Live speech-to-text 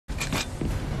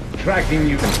tracking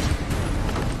you.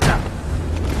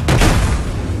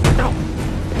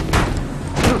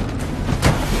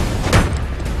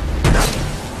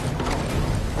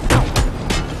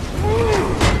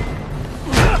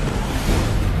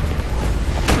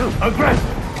 Aggressive!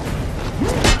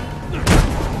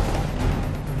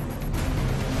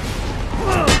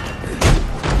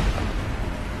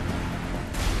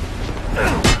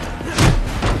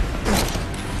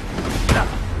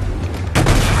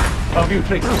 A few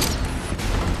tricks.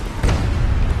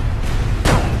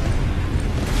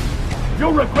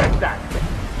 You'll regret that!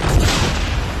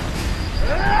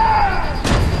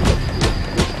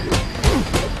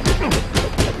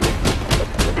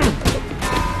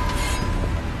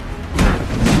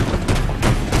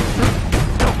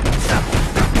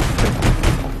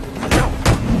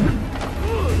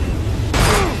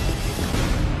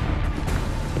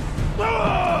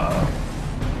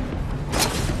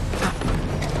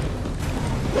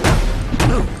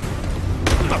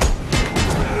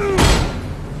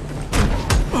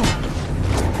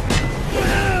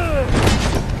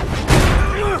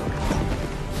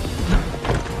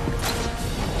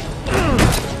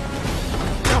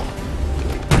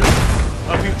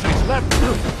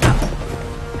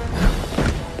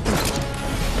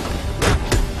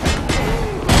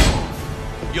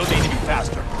 You'll need to be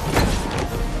faster.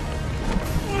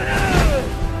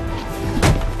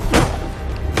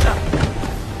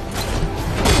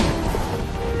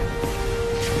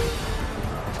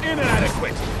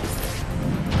 Inadequate.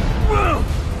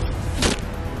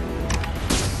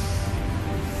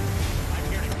 I'm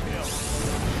here to kill.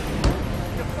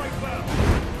 You fight well.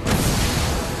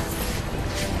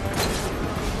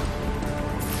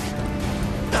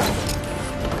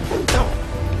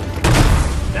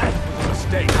 That was a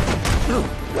mistake.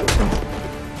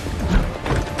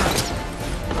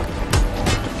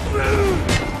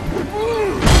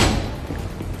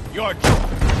 Your turn.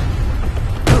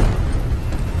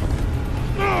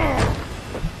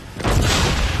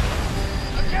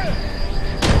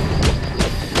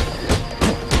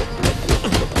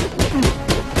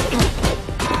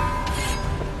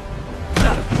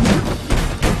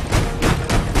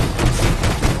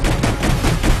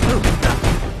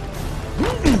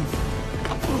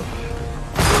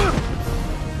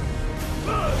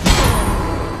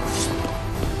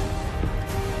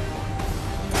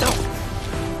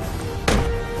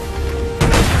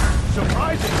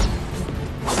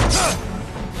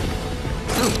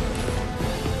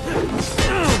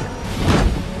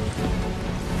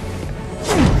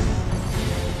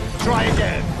 Try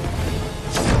again.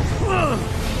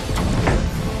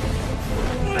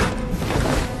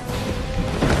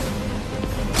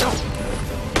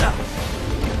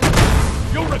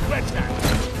 You'll regret that.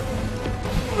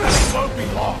 It won't be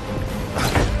long.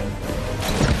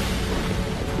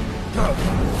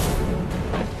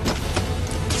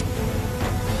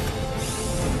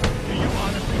 Do you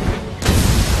honestly think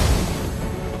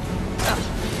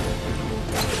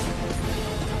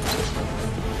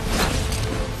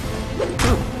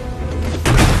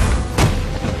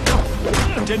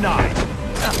denied.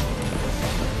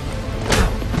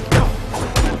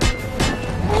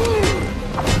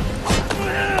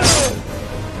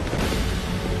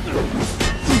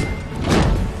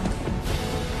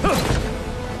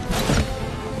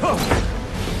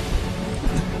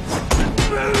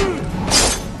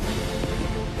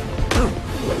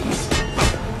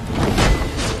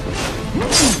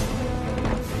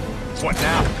 What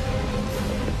now?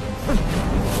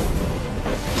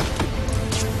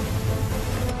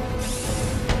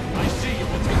 I see you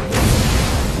will take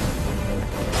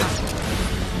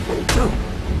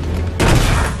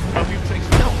help you take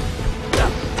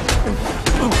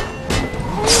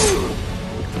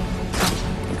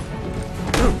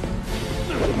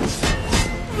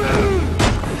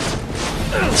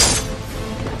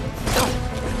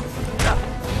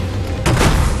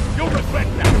you'll regret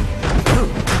that.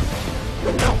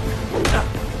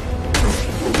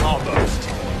 Almost.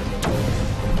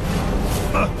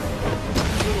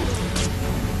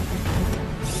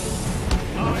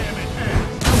 I am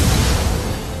enhanced.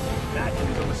 That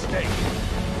is a mistake.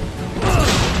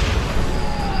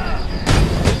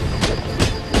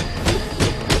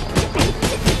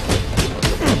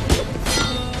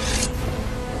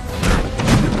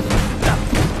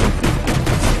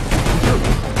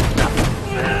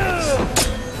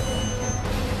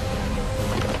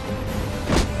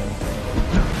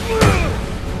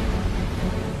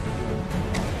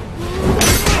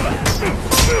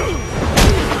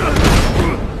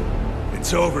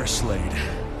 It's over, Slade.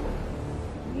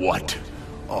 What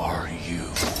are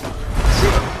you?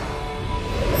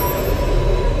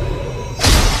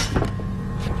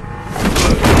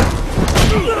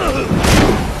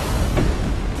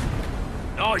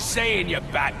 Nice seeing you,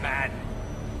 Batman.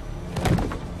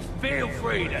 Feel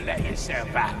free to let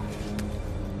yourself out.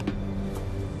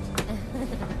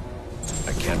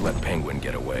 I can't let Penguin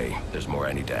get away. There's more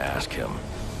I need to ask him.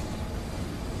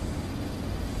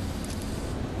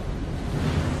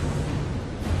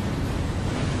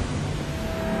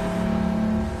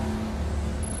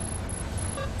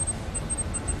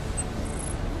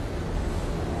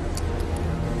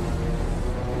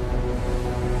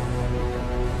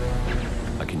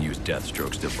 I can use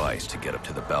Deathstroke's device to get up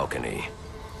to the balcony.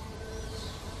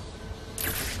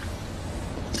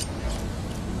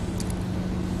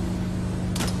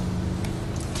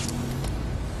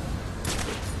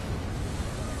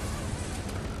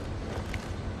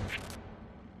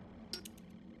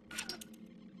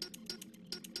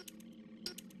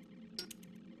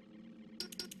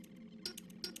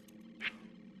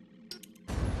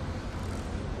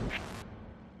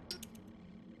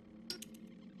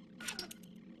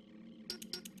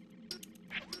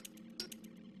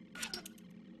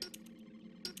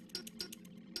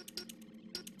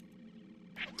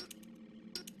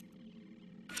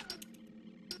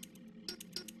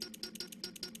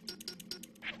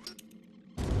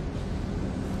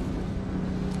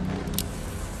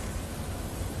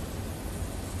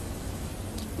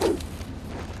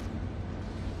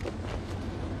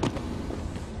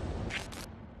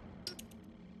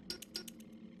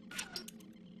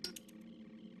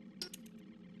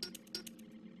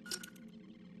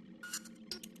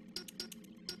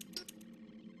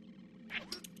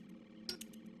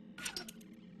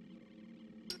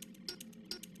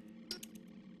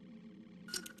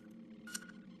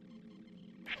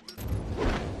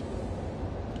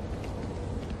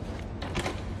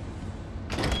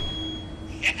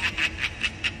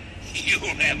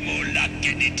 You'll have more luck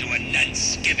getting into a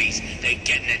nun's skivvies than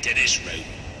getting into this room.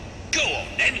 Go on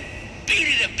then, beat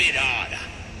it a bit harder.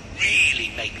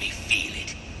 Really make me feel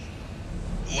it.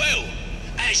 Well,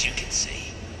 as you can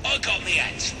see, I got me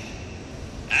hands full.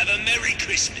 Have a Merry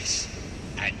Christmas,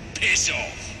 and piss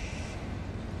off.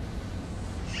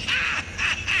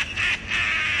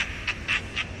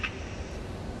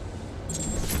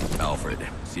 Alfred,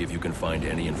 see if you can find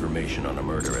any information on a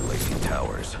murder at Lacey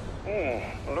Towers.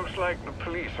 Looks like the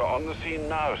police are on the scene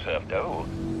now, sir. Oh,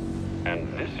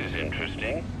 and this is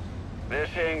interesting. They're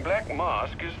saying Black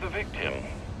Mask is the victim.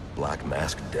 Black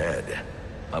Mask dead.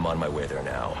 I'm on my way there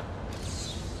now.